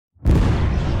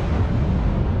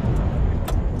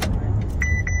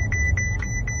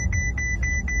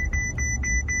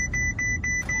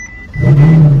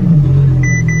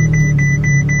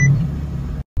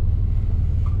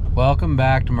Welcome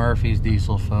back to Murphy's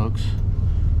Diesel, folks.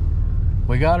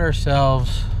 We got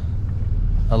ourselves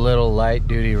a little light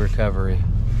duty recovery.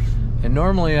 And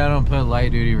normally I don't put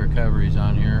light duty recoveries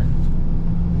on here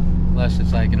unless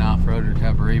it's like an off-road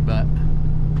recovery, but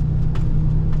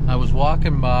I was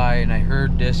walking by and I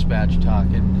heard dispatch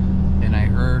talking and I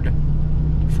heard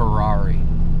Ferrari.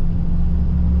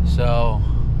 So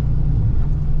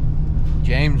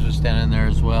James was standing there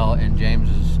as well, and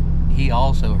he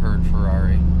also heard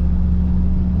Ferrari.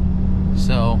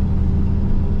 So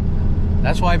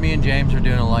that's why me and James are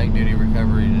doing a light duty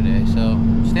recovery today. So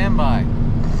stand by,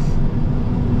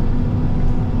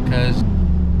 because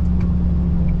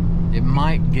it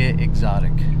might get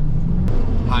exotic.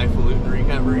 Highfalutin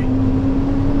recovery.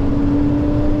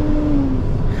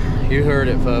 You heard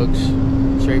it, folks,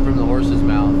 straight from the horse's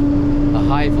mouth. A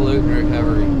highfalutin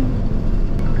recovery.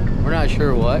 We're not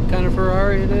sure what kind of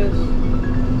Ferrari it is.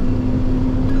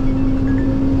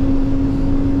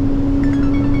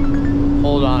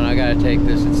 Hold on, I gotta take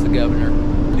this. It's the governor.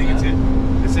 I think it's it.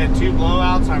 It said 2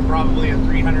 blowouts on probably a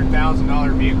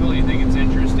 $300,000 vehicle. You think it's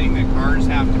interesting that cars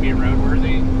have to be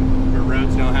roadworthy, but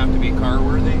roads don't have to be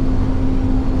car-worthy?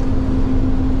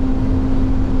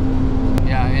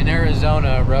 Yeah, in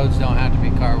Arizona, roads don't have to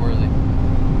be car-worthy.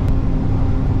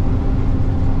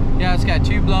 Yeah, it's got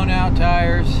 2 blown out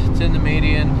tires. It's in the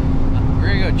median. We're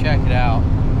gonna go check it out.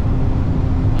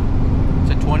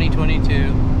 It's a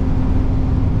 2022.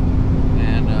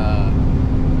 And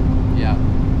yeah,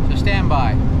 so stand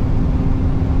by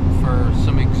for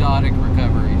some exotic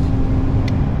recoveries.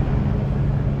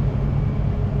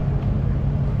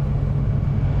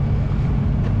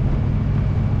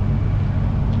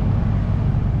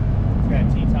 It's got a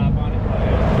T-top on it.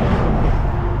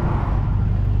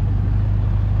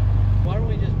 Why don't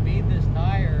we just bead this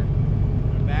tire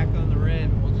and back on the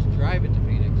rim? We'll just drive it to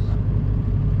Phoenix.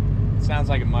 Sounds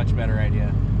like a much better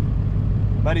idea.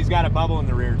 But he's got a bubble in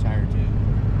the rear tire too.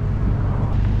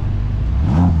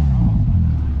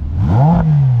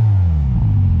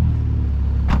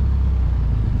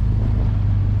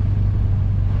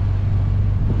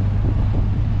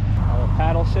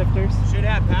 Paddle shifters? Should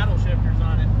have paddle shifters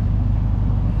on it.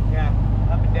 Yeah,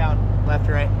 up and down, left,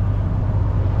 right.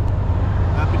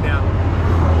 Up and down.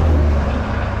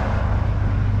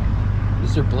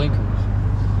 These are blinkers.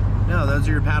 No, those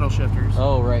are your paddle shifters.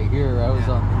 Oh, right here. I was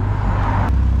on.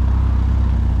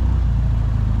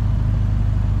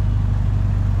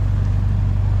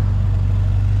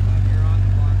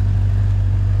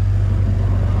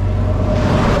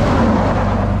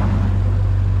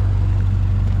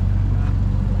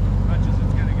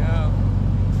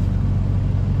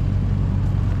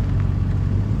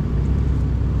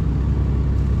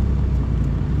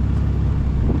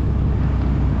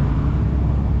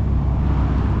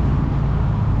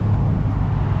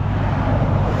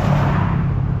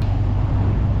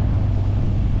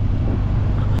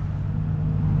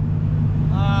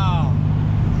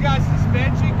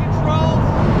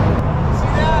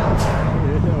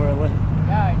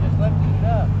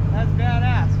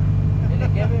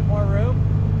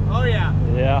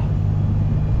 Yeah.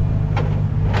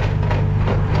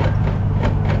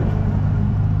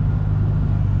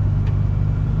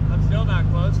 I'm still not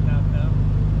close enough though.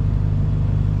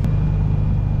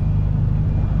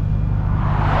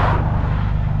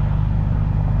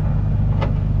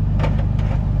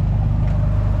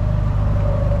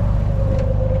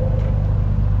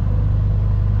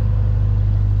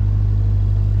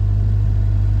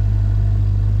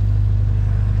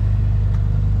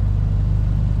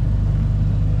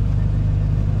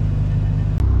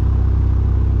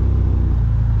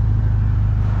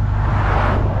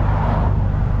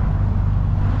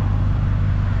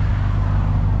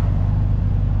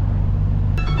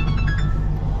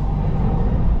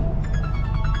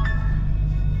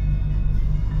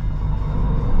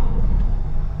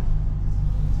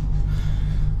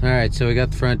 Alright, so we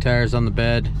got the front tires on the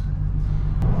bed.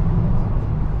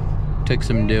 Took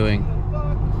some doing.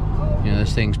 You know,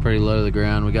 this thing's pretty low to the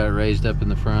ground. We got it raised up in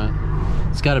the front.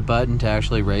 It's got a button to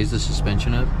actually raise the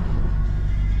suspension up.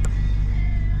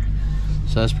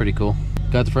 So that's pretty cool.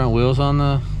 Got the front wheels on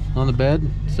the bed.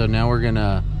 So now we're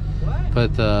gonna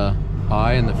put the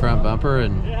eye in the front bumper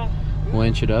and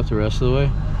winch it up the rest of the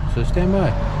way. So stand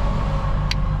by.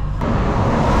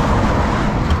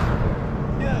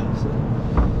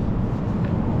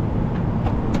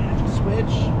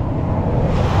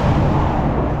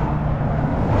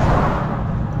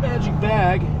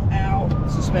 Bag. Ow.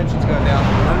 Suspension's going down.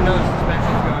 I don't know the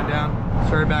suspension's going down.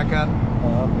 Start it back up.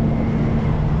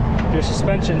 Your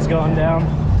suspension's going down.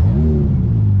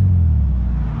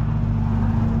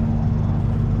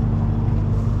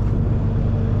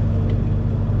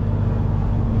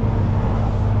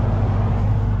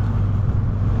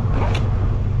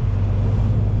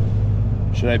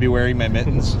 Should I be wearing my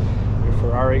mittens? Your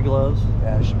Ferrari gloves.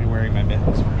 Yeah, I should be wearing my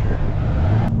mittens for sure.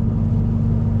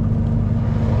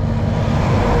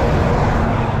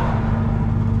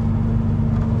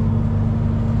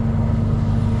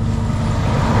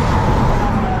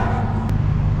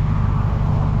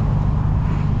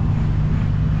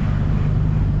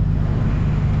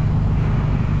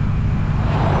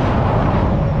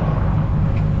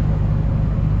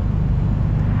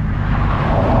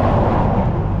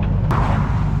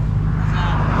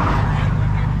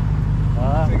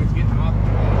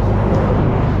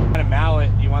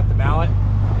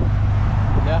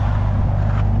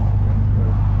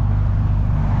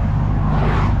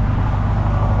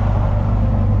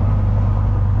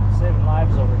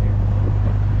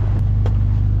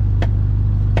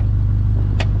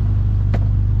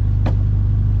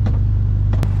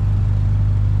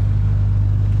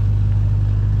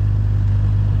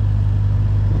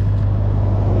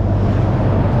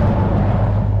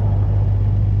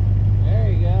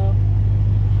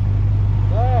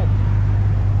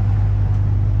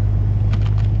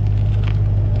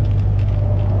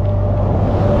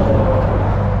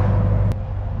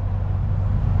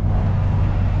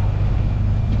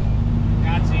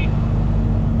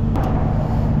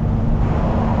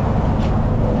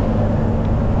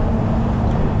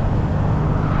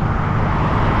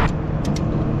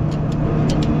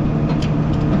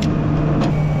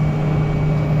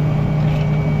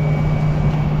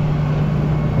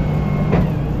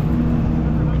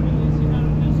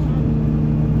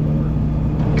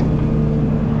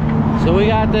 So we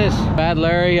got this bad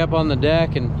Larry up on the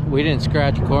deck, and we didn't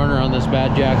scratch a corner on this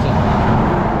bad Jackson.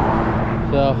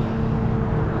 So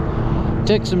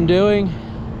took some doing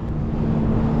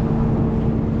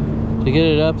to get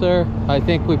it up there. I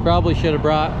think we probably should have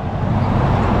brought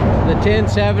the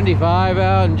 1075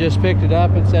 out and just picked it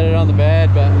up and set it on the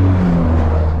bed, but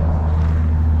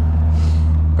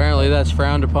apparently that's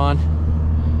frowned upon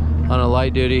on a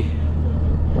light duty.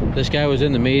 This guy was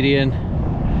in the median.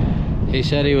 He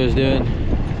said he was doing,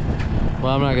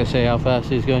 well, I'm not gonna say how fast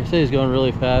he's going. He said he's going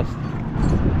really fast,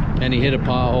 and he hit a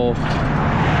pothole,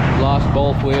 lost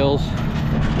both wheels,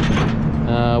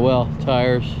 well,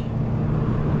 tires.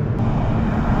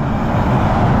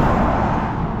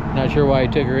 Not sure why he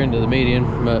took her into the median,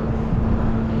 but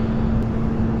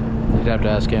you'd have to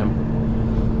ask him.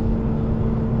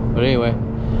 But anyway,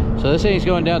 so this thing's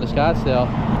going down to Scottsdale.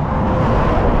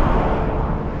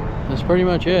 That's pretty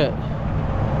much it.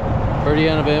 Pretty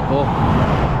uneventful.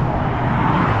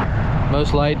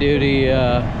 Most light duty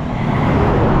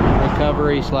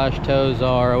recovery slash tows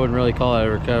are. I wouldn't really call it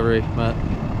a recovery, but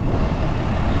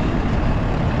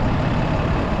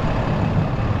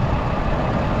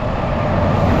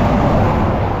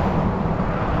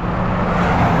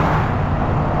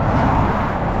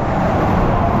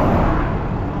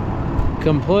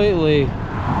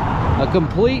a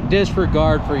complete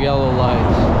disregard for yellow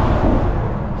lights.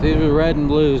 These were red and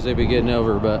blues they'd be getting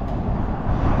over, but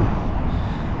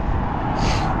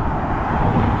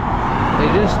they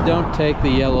just don't take the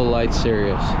yellow lights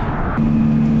serious.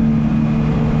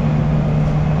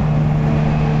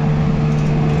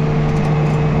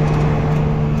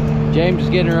 James is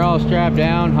getting her all strapped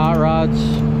down, hot rods,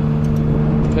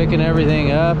 picking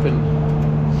everything up, and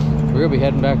we're gonna be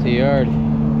heading back to the yard.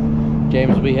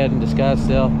 James will be heading to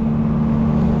Scottsdale.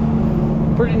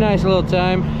 Pretty nice little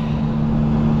time.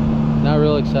 Not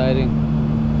real exciting.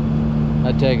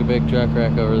 I'd take a big truck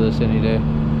wreck over this any day.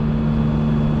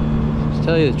 To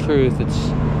tell you the truth, it's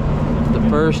the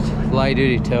first light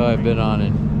duty tow I've been on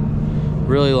in a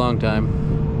really long time.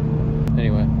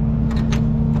 Anyway.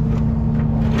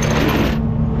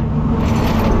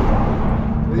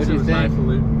 What do you think?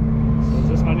 Is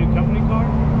this my new company car?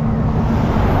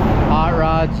 Hot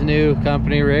Rod's new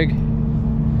company rig.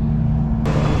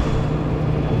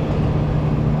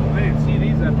 I didn't see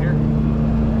these up here.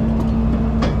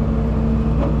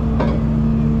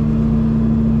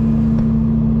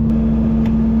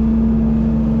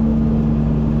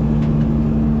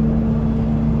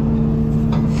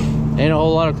 Ain't a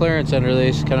whole lot of clearance under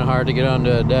these. Kind of hard to get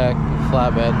onto a deck,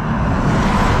 flatbed.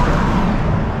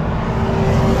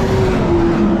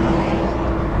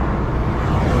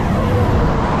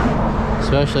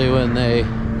 Especially when they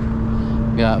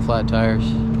got flat tires.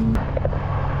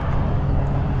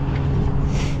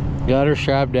 Got her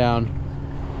strapped down.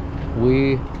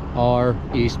 We are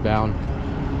eastbound.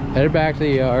 Headed back to the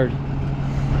yard.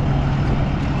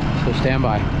 So stand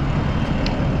by.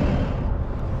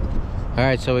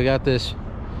 Alright, so we got this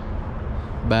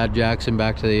bad Jackson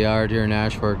back to the yard here in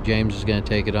Ashford. James is going to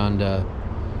take it on to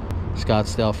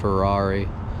Scottsdale Ferrari.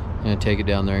 Gonna take it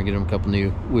down there and get him a couple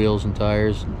new wheels and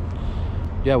tires.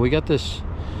 Yeah, we got this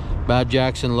bad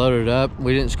Jackson loaded up.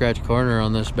 We didn't scratch a corner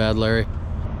on this bad Larry.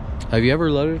 Have you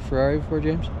ever loaded a Ferrari before,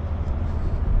 James?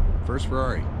 First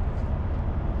Ferrari.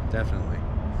 Definitely.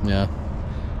 Yeah.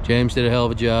 James did a hell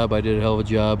of a job. I did a hell of a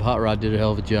job. Hot Rod did a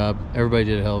hell of a job. Everybody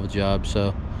did a hell of a job.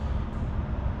 So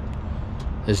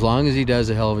as long as he does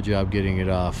a hell of a job getting it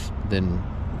off, then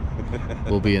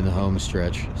we'll be in the home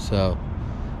stretch. So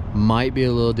might be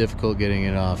a little difficult getting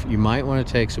it off. You might want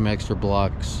to take some extra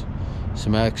blocks,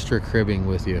 some extra cribbing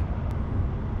with you.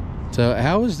 So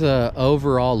how was the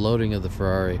overall loading of the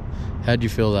Ferrari? How'd you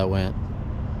feel that went?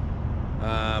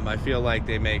 I feel like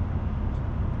they make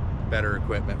better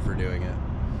equipment for doing it.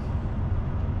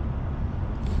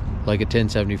 Like a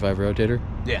 1075 rotator?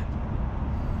 Yeah.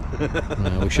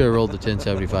 We should have rolled the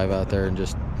 1075 out there and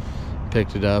just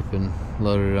picked it up and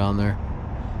loaded it on there.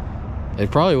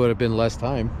 It probably would have been less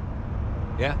time.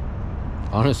 Yeah.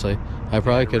 Honestly, I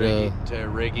probably could have to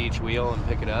rig each wheel and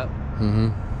pick it up.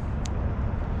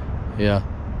 Yeah.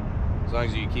 As long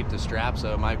as you keep the straps,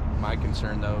 though. My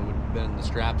concern though would have been the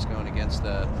straps going against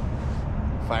the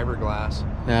fiberglass.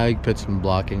 Now you can put some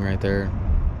blocking right there.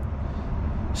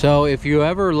 So if you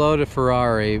ever load a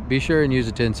Ferrari, be sure and use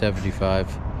a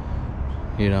 1075.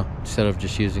 You know, instead of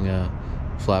just using a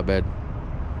flatbed.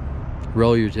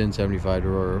 Roll your 1075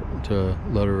 to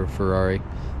load a Ferrari.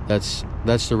 That's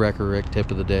the Wrecker Rick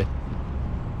tip of the day.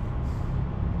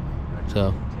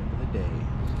 So Tip of the day.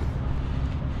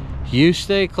 you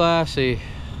stay classy,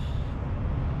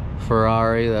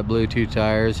 Ferrari. That blew 2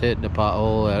 tires, hitting a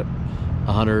pothole at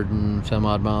 100 and some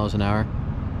odd miles an hour.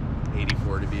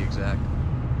 84 to be exact.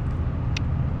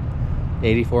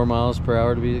 84 miles per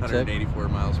hour to be exact. 184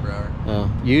 miles per hour.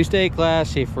 Oh, you stay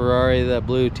classy, Ferrari. That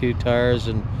blew 2 tires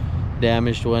and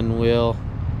damaged 1 wheel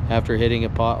after hitting a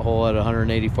pothole at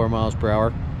 184 miles per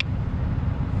hour.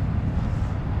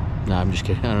 No, I'm just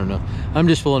kidding. I don't know. I'm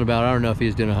just fooling about. I don't know if he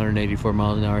was doing 184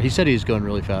 miles an hour. He said he was going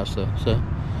really fast though. So,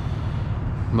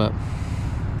 but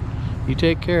you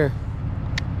take care.